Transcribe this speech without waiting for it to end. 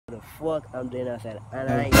the fuck I'm doing outside, and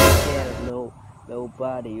I ain't scared of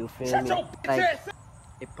nobody. You feel me? Like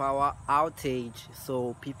a power outage,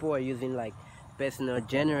 so people are using like personal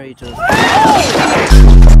generators.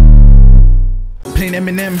 Playing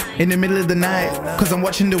Eminem in the middle of the night, cause I'm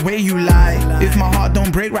watching the way you lie. If my heart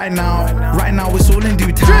don't break right now it's all in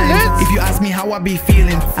due time. If you ask me how I be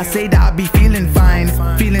feeling, I say that I be feeling fine,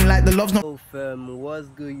 feeling like the love's not. What's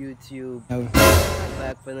good, YouTube?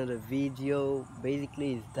 Back for another video.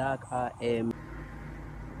 Basically it's dark.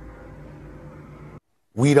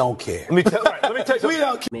 We don't care. Let me tell you. We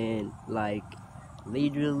don't care. Man, like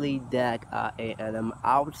literally dark, and I'm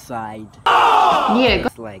outside. Yeah,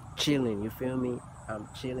 it's like chilling, you feel me? I'm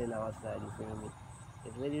chilling outside, you feel me?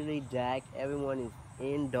 It's literally dark, everyone is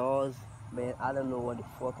indoors. Man, I don't know what the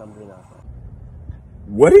fuck I'm doing outside.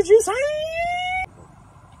 What did you say?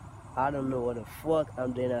 I don't know what the fuck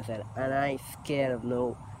I'm doing outside, and I ain't scared of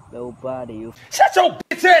nobody. You Shut your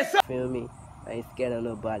bitch ass up! feel me? I ain't scared of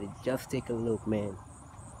nobody. Just take a look, man.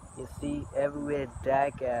 You see, everywhere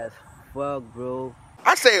dark as fuck, bro.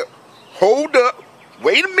 I said, hold up,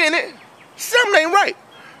 wait a minute, something ain't right.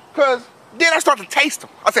 Cause then I start to taste them.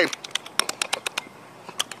 I say,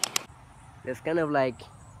 There's kind of like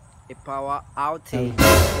a power outage,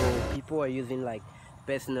 so people are using like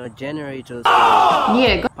personal generators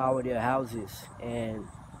to power their houses. And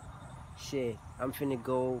shit, I'm finna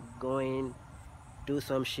go in, do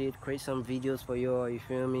some shit, create some videos for y'all, you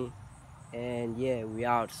feel me? And yeah, we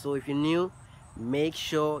out. So if you're new, make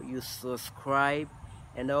sure you subscribe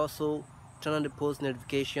and also turn on the post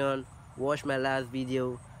notification. Watch my last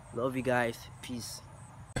video. Love you guys. Peace.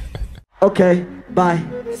 Okay, bye.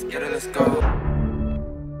 Let's get it, let's go.